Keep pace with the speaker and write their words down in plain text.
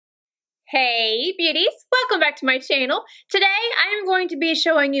Hey beauties, welcome back to my channel. Today I am going to be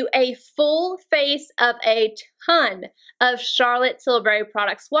showing you a full face of a ton of Charlotte Tilbury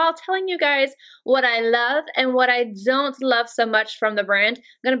products while telling you guys what I love and what I don't love so much from the brand.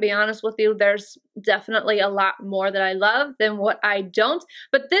 I'm going to be honest with you, there's definitely a lot more that I love than what I don't,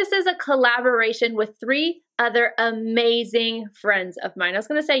 but this is a collaboration with three other amazing friends of mine. I was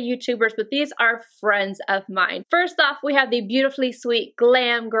going to say YouTubers, but these are friends of mine. First off, we have the beautifully sweet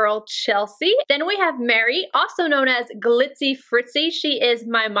GlamGirlChelsea. Then we have Mary, also known as Glitzy Fritzy. She is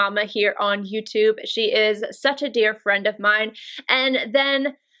my mama here on YouTube. She is such a dear friend of mine. And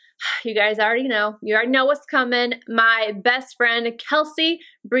then you guys already know what's coming. My best friend, Kelsee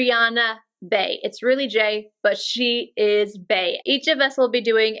Briana Jai. It's really Jay, but she is Bay. Each of us will be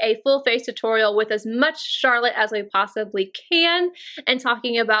doing a full face tutorial with as much Charlotte as we possibly can and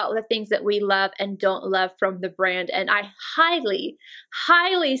talking about the things that we love and don't love from the brand. And I highly,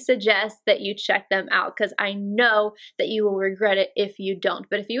 highly suggest that you check them out because I know that you will regret it if you don't.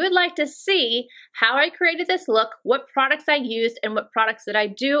 But if you would like to see how I created this look, what products I used, and what products that I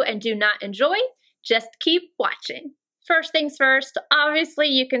do and do not enjoy, just keep watching. First things first, obviously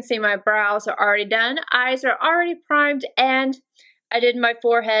you can see my brows are already done, eyes are already primed, and I did my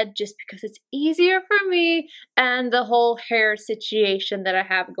forehead just because it's easier for me and the whole hair situation that I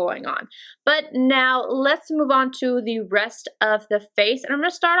have going on. But now let's move on to the rest of the face, and I'm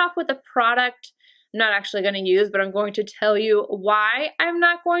going to start off with a product I'm not actually going to use, but I'm going to tell you why I'm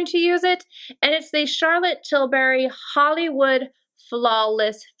not going to use it, and it's the Charlotte Tilbury Hollywood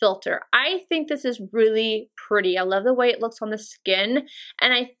Flawless Filter. I think this is really pretty. I love the way it looks on the skin,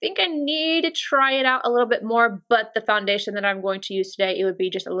 and I think I need to try it out a little bit more, but the foundation that I'm going to use today, it would be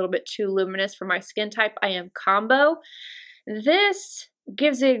just a little bit too luminous for my skin type. I am combo. This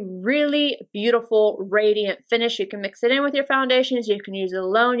gives a really beautiful radiant finish. You can mix it in with your foundations, you can use it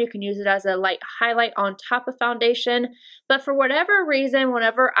alone, you can use it as a light highlight on top of foundation, but for whatever reason,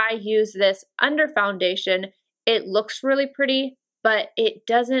 whenever I use this under foundation, it looks really pretty, but it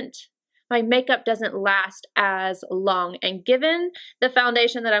doesn't, my makeup doesn't last as long. And given the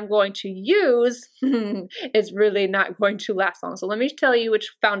foundation that I'm going to use, it's really not going to last long. So let me tell you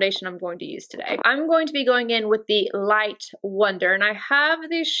which foundation I'm going to use today. I'm going to be going in with the Light Wonder, and I have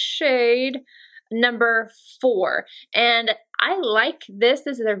the shade number 4, and I like this.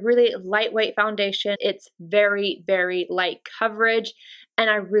 This is a really lightweight foundation. It's very, very light coverage, and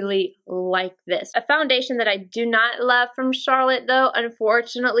I really like this. A foundation that I do not love from Charlotte though,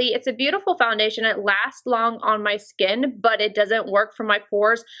 unfortunately, it's a beautiful foundation. It lasts long on my skin, but it doesn't work for my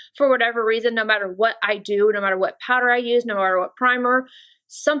pores for whatever reason. No matter what I do, no matter what powder I use, no matter what primer,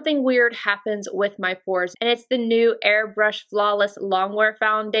 something weird happens with my pores. And it's the new AIRBRUSH Flawless Longwear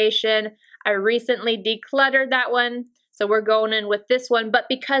Foundation. I recently decluttered that one, so we're going in with this one. But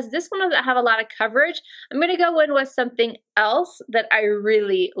because this one doesn't have a lot of coverage, I'm going to go in with something else that I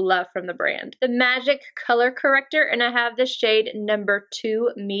really love from the brand. The Magic Color Corrector, and I have the shade number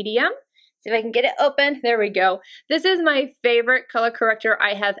 2 Medium. See if I can get it open. There we go. This is my favorite color corrector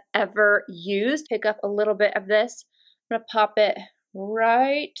I have ever used. Pick up a little bit of this. I'm going to pop it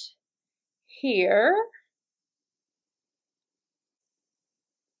right here.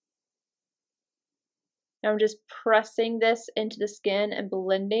 I'm just pressing this into the skin and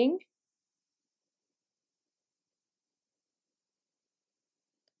blending.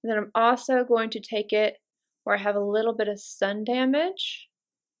 And then I'm also going to take it where I have a little bit of sun damage,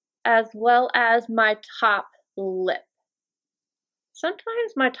 as well as my top lip.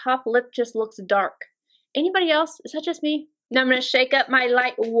 Sometimes my top lip just looks dark. Anybody else? Is that just me? Now I'm going to shake up my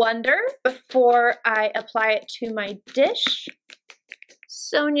Light Wonder before I apply it to my dish.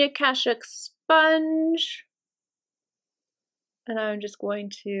 Sonia Kashuk sponge, and I'm just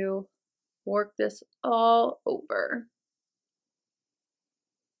going to work this all over.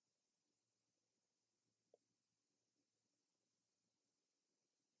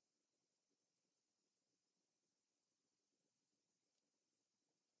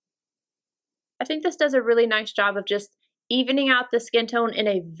 I think this does a really nice job of just evening out the skin tone in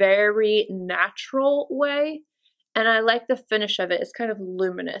a very natural way. And I like the finish of it. It's kind of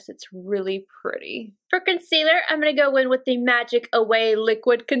luminous. It's really pretty. For concealer, I'm going to go in with the Magic Away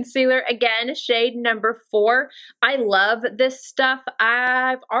Liquid Concealer. Again, shade number 4. I love this stuff.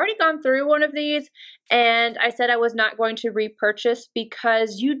 I've already gone through one of these, and I said I was not going to repurchase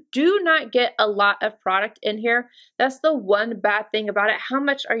because you do not get a lot of product in here. That's the one bad thing about it. How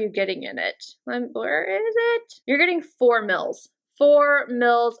much are you getting in it? Where is it? You're getting 4 mils. 4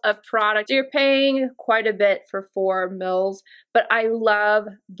 mils of product. So you're paying quite a bit for 4 mils, but I love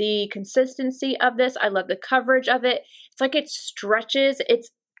the consistency of this. I love the coverage of it. It's like it stretches.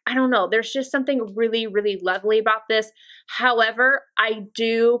 It's I don't know, there's just something really, really lovely about this. However, I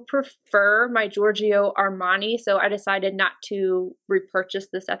do prefer my Giorgio Armani, so I decided not to repurchase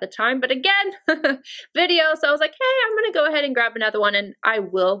this at the time. But again, video, so I was like, hey, I'm gonna go ahead and grab another one, and I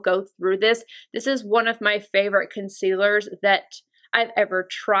will go through this. This is one of my favorite concealers that I've ever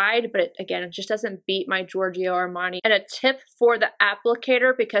tried, but again, it just doesn't beat my Giorgio Armani. And a tip for the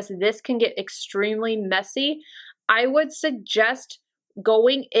applicator, because this can get extremely messy, I would suggest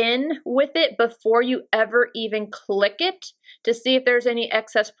going in with it before you ever even click it to see if there's any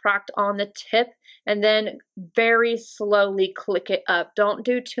excess product on the tip, and then very slowly click it up. Don't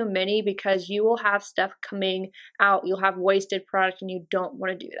do too many because you will have stuff coming out. You'll have wasted product and you don't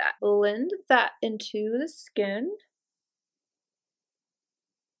want to do that. Blend that into the skin.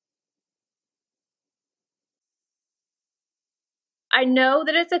 I know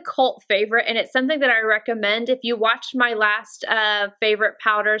that it's a cult favorite, and it's something that I recommend. If you watched my last favorite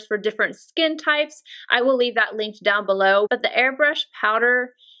powders for different skin types, I will leave that linked down below. But the AIRBRUSH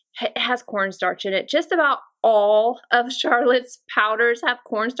powder has cornstarch in it. Just about all of Charlotte's powders have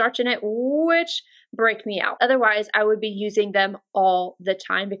cornstarch in it, which break me out. Otherwise, I would be using them all the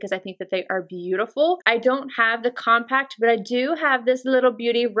time because I think that they are beautiful. I don't have the compact, but I do have this little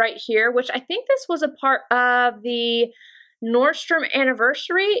beauty right here, which I think this was a part of the Nordstrom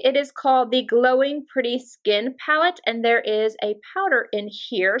anniversary. It is called the Glowing Pretty Skin Palette, and there is a powder in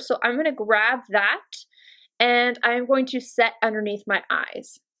here. So I'm going to grab that, and I'm going to set underneath my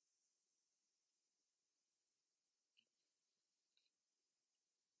eyes.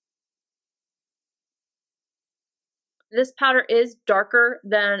 This powder is darker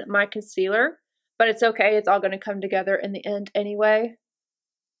than my concealer, but it's okay. It's all going to come together in the end anyway.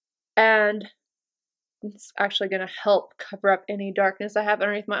 And it's actually going to help cover up any darkness I have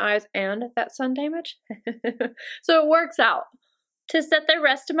underneath my eyes and that sun damage. So it works out. To set the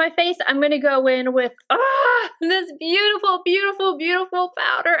rest of my face, I'm going to go in with this beautiful, beautiful, beautiful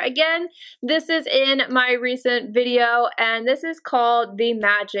powder. Again, this is in my recent video, and this is called the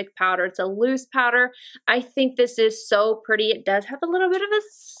Magic Powder. It's a loose powder. I think this is so pretty. It does have a little bit of a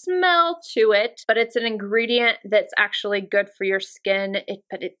smell to it, but it's an ingredient that's actually good for your skin,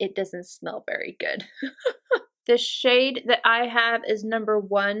 but it doesn't smell very good. The shade that I have is number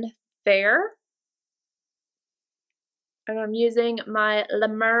 1 Fair. And I'm using my La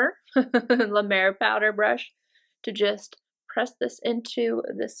Mer powder brush to just press this into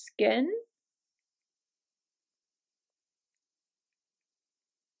the skin.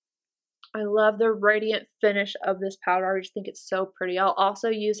 I love the radiant finish of this powder. I just think it's so pretty. I'll also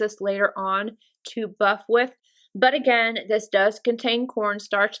use this later on to buff with. But again, this does contain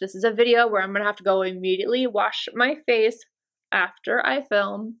cornstarch. This is a video where I'm going to have to go immediately wash my face after I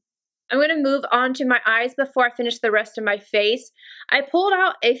film. I'm going to move on to my eyes before I finish the rest of my face. I pulled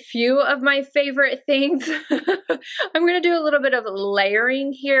out a few of my favorite things. I'm going to do a little bit of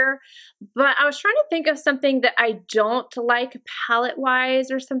layering here, but I was trying to think of something that I don't like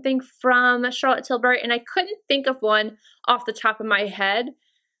palette-wise or something from Charlotte Tilbury, and I couldn't think of one off the top of my head.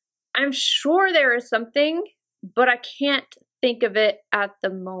 I'm sure there is something, but I can't think of it at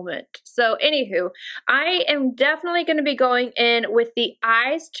the moment. So anywho, I am definitely going to be going in with the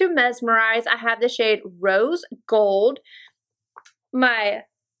Eyes to Mesmerize. I have the shade Rose Gold, my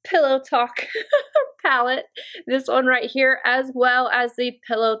Pillow Talk palette, this one right here, as well as the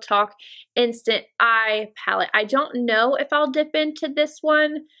Pillow Talk Instant Eye palette. I don't know if I'll dip into this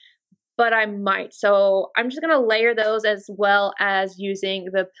one, but I might. So I'm just going to layer those as well as using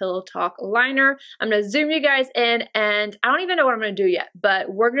the Pillow Talk liner. I'm going to zoom you guys in, and I don't even know what I'm going to do yet,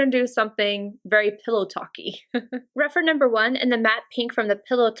 but we're going to do something very Pillow Talky. Reference number 1 in the matte pink from the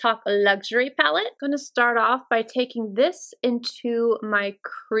Pillow Talk Luxury palette. I'm going to start off by taking this into my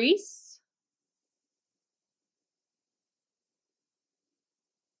crease.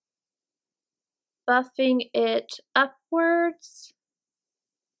 Buffing it upwards.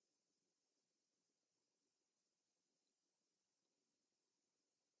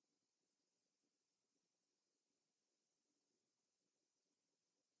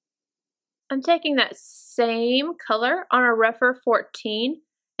 I'm taking that same color on a Refer 14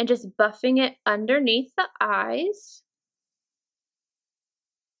 and just buffing it underneath the eyes.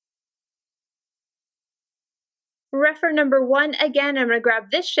 Refer number 1, again, I'm going to grab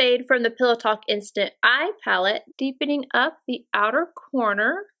this shade from the Pillow Talk Instant Eye palette, deepening up the outer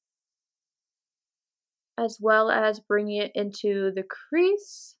corner, as well as bringing it into the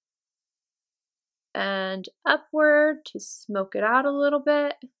crease and upward to smoke it out a little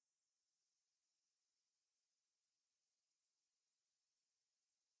bit.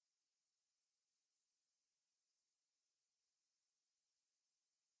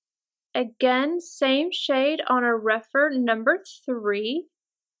 Again, same shade on our Rephr number 3,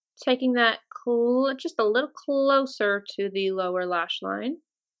 taking that just a little closer to the lower lash line.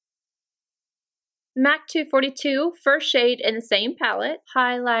 MAC 242, first shade in the same palette,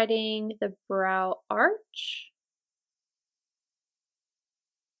 highlighting the brow arch.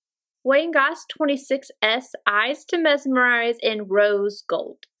 Wayne Goss 26S Eyes to Mesmerize in Rose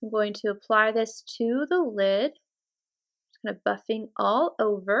Gold. I'm going to apply this to the lid. Just kind of buffing all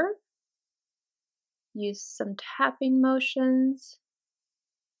over. Use some tapping motions.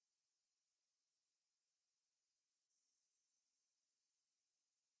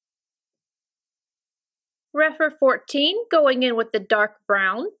 Rephr 14, going in with the dark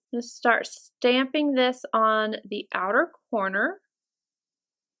brown. I'm going to start stamping this on the outer corner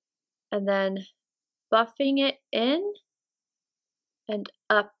and then buffing it in and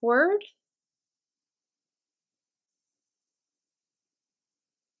upward.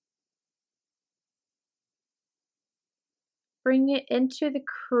 Bring it into the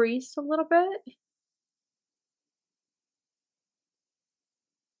crease a little bit.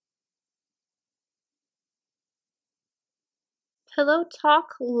 Pillow Talk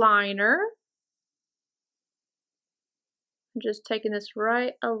liner. I'm just taking this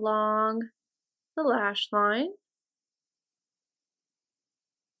right along the lash line.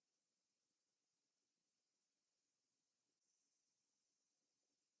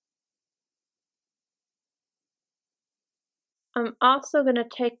 I'm also going to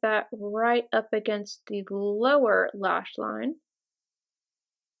take that right up against the lower lash line.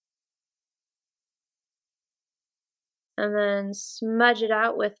 And then smudge it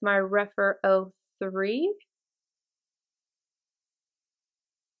out with my Rephr 03.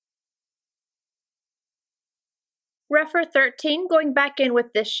 Rephr 13, going back in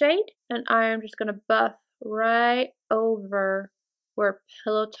with this shade, and I am just going to buff right over where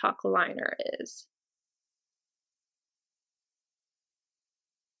Pillow Talk liner is.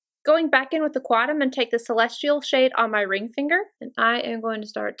 Going back in with the quad, I'm going to take the Celestial shade on my ring finger, and I am going to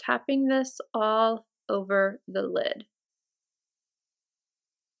start tapping this all over the lid.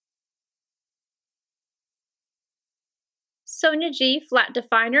 Sonia G Flat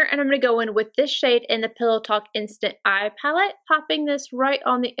Definer, and I'm going to go in with this shade in the Pillow Talk Instant Eye Palette, popping this right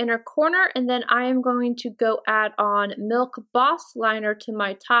on the inner corner, and then I am going to go add on Milk Boss liner to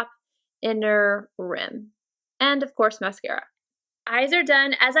my top inner rim. And of course, mascara. Eyes are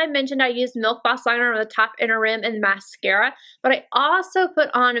done. As I mentioned, I used Milk Boss liner on the top inner rim and mascara, but I also put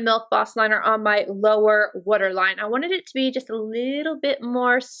on a Milk Boss liner on my lower waterline. I wanted it to be just a little bit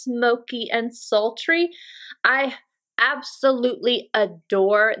more smoky and sultry. I absolutely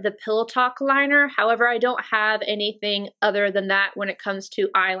adore the Pillow Talk liner. However, I don't have anything other than that when it comes to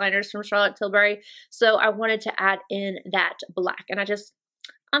eyeliners from Charlotte Tilbury, so I wanted to add in that black, and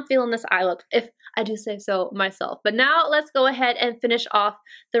I'm feeling this eye look, if I do say so myself. But now let's go ahead and finish off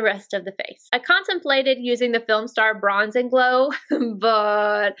the rest of the face. I contemplated using the Film Star Bronze and Glow,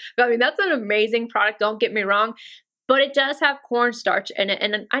 but I mean, that's an amazing product, don't get me wrong, but it does have cornstarch in it.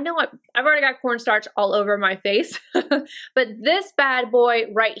 And I know I've already got cornstarch all over my face, but this bad boy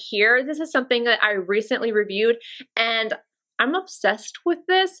right here, this is something that I recently reviewed, and I'm obsessed with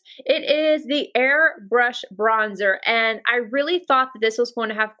this. It is the AIRBRUSH bronzer, and I really thought that this was going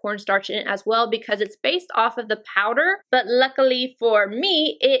to have cornstarch in it as well because it's based off of the powder, but luckily for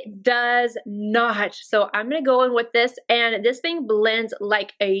me, it does not. So I'm gonna go in with this, and this thing blends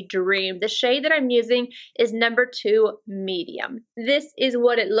like a dream. The shade that I'm using is number 2 medium. This is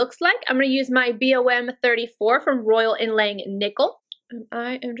what it looks like. I'm gonna use my BOM 34 from Royal Inlaying Nickel, and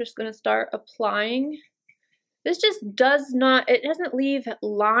I am just gonna start applying. This just it doesn't leave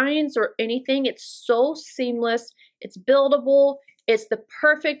lines or anything. It's so seamless. It's buildable. It's the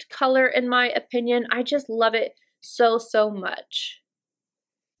perfect color in my opinion. I just love it so, so much.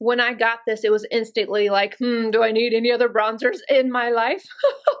 When I got this, it was instantly like, do I need any other bronzers in my life?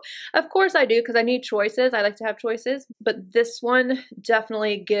 Of course I do, because I need choices. I like to have choices. But this one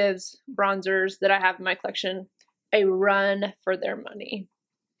definitely gives bronzers that I have in my collection a run for their money.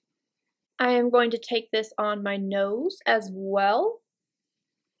 I am going to take this on my nose as well.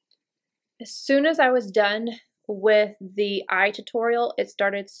 As soon as I was done with the eye tutorial, it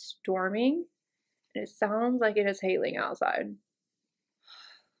started storming, and it sounds like it is hailing outside.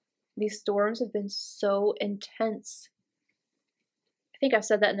 These storms have been so intense. I think I've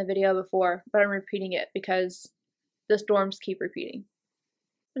said that in the video before, but I'm repeating it because the storms keep repeating.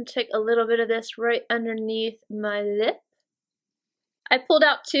 I'm going to take a little bit of this right underneath my lip. I pulled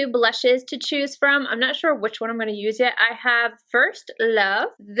out 2 blushes to choose from. I'm not sure which one I'm going to use yet. I have First Love,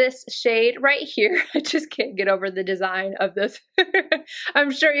 this shade right here. I just can't get over the design of this.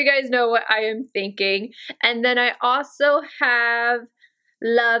 I'm sure you guys know what I am thinking. And then I also have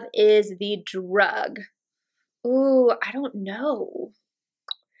Love is the Drug. Ooh, I don't know.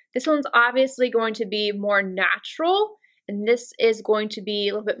 This one's obviously going to be more natural, and this is going to be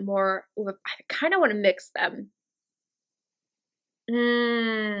a little bit more, I kind of want to mix them.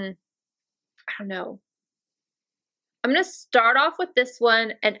 I don't know. I'm going to start off with this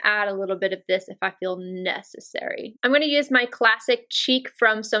one and add a little bit of this if I feel necessary. I'm going to use my classic cheek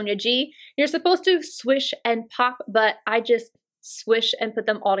from Sonia G. You're supposed to swish and pop, but I just swish and put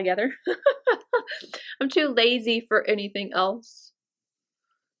them all together. I'm too lazy for anything else.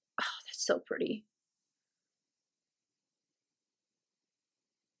 Oh, that's so pretty.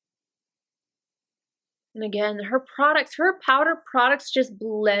 And again, her powder products just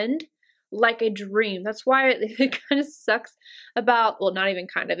blend like a dream. That's why it kind of sucks about, well, not even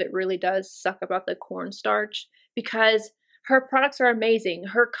kind of, it really does suck about the cornstarch, because her products are amazing.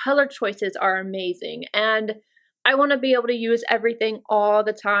 Her color choices are amazing. And I want to be able to use everything all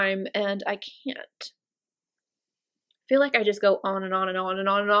the time, and I can't. I feel like I just go on and on and on and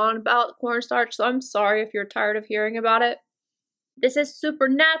on and on about cornstarch, so I'm sorry if you're tired of hearing about it. This is super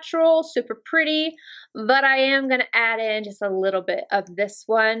natural, super pretty, but I am going to add in just a little bit of this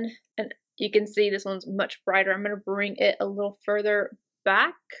one. And you can see this one's much brighter. I'm going to bring it a little further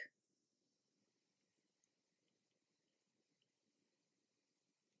back.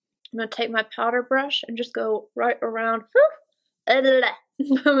 I'm going to take my powder brush and just go right around. I'm going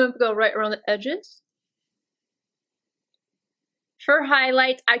to go right around the edges. For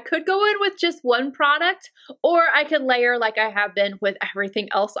highlights, I could go in with just one product, or I could layer like I have been with everything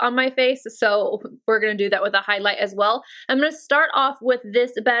else on my face. So we're going to do that with a highlight as well. I'm going to start off with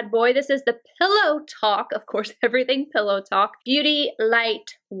this bad boy. This is the Pillow Talk, of course, everything Pillow Talk, Beauty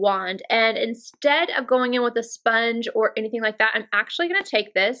Light Wand. And instead of going in with a sponge or anything like that, I'm actually going to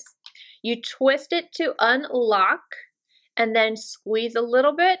take this. You twist it to unlock and then squeeze a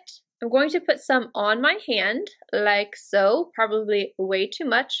little bit. I'm going to put some on my hand, like so, probably way too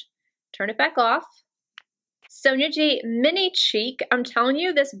much. Turn it back off. Sonia G Mini Cheek. I'm telling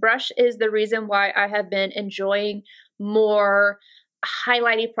you, this brush is the reason why I have been enjoying more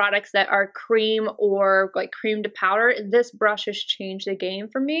highlighty products that are cream or like cream to powder. This brush has changed the game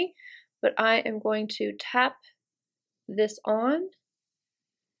for me, but I am going to tap this on.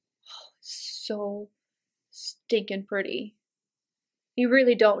 Oh, so stinking pretty. You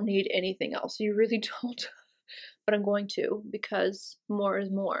really don't need anything else. You really don't. But I'm going to, because more is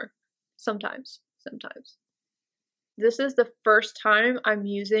more. Sometimes. This is the first time I'm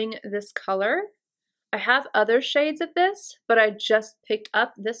using this color. I have other shades of this, but I just picked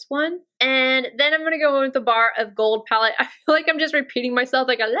up this one. And then I'm going to go in with the Bar of Gold palette. I feel like I'm just repeating myself,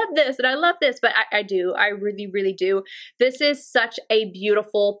 like I love this and I love this, but I do. I really, really do. This is such a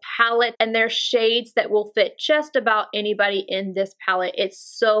beautiful palette, and there's shades that will fit just about anybody in this palette. It's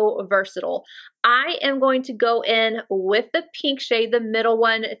so versatile. I am going to go in with the pink shade, the middle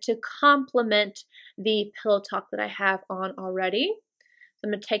one, to complement the Pillow Talk that I have on already. I'm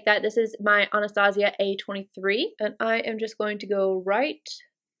going to take that. This is my Anastasia A23, and I am just going to go right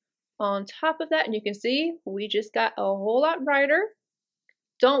on top of that, and you can see we just got a whole lot brighter.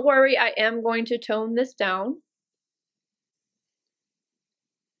 Don't worry, I am going to tone this down.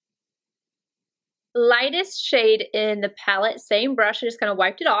 Lightest shade in the palette, same brush, I just kind of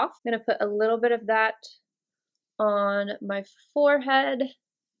wiped it off. I'm going to put a little bit of that on my forehead,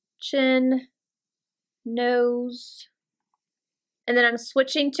 chin, nose. And then I'm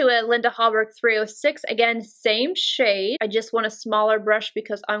switching to a Linda Hallberg 306. Again, same shade. I just want a smaller brush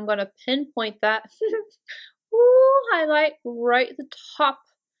because I'm going to pinpoint that. Ooh, highlight right at the top,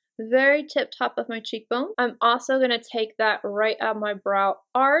 very tip top of my cheekbone. I'm also going to take that right out of my brow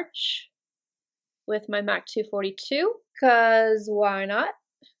arch with my MAC 242, because why not?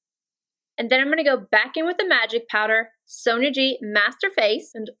 And then I'm going to go back in with the Magic Powder, Sonia G Master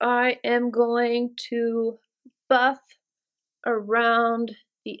Face, and I am going to buff around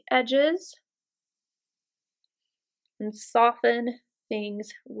the edges and soften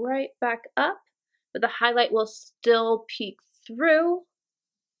things right back up, but the highlight will still peek through.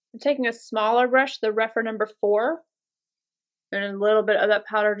 I'm taking a smaller brush, the Refer number 4, and a little bit of that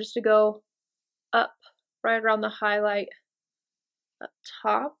powder just to go up right around the highlight up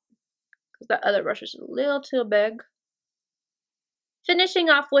top, because that other brush is a little too big. Finishing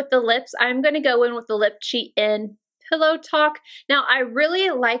off with the lips, I'm going to go in with the Lip Cheat in Pillow Talk. Now, I really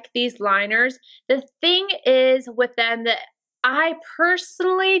like these liners. The thing is with them that I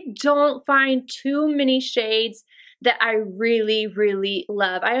personally don't find too many shades that I really, really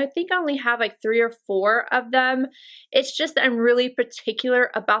love. I think I only have like 3 or 4 of them. It's just that I'm really particular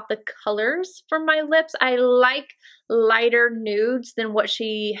about the colors for my lips. I like lighter nudes than what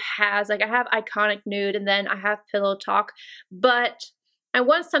she has. Like I have Iconic Nude and then I have Pillow Talk, but I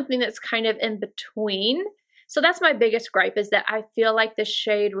want something that's kind of in between. So that's my biggest gripe, is that I feel like the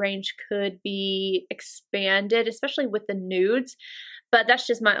shade range could be expanded, especially with the nudes. But that's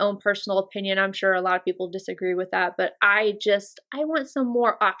just my own personal opinion. I'm sure a lot of people disagree with that, but I want some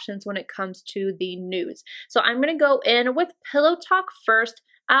more options when it comes to the nudes. So I'm gonna go in with Pillow Talk first,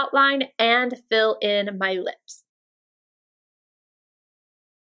 outline and fill in my lips.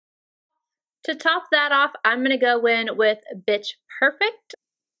 To top that off, I'm gonna go in with Bitch Perfect.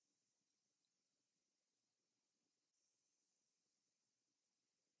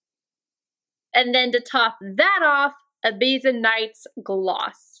 And then to top that off, a Bees and Nights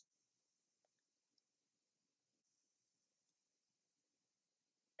gloss.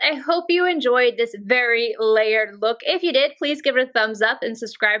 I hope you enjoyed this very layered look. If you did, please give it a thumbs up and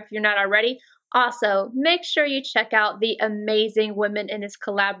subscribe if you're not already. Also, make sure you check out the amazing women in this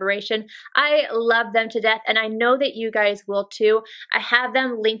collaboration. I love them to death, and I know that you guys will too. I have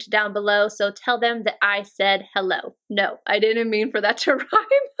them linked down below, so tell them that I said hello. No, I didn't mean for that to rhyme.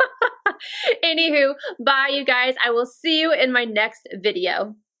 Anywho, bye you guys. I will see you in my next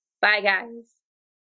video. Bye guys.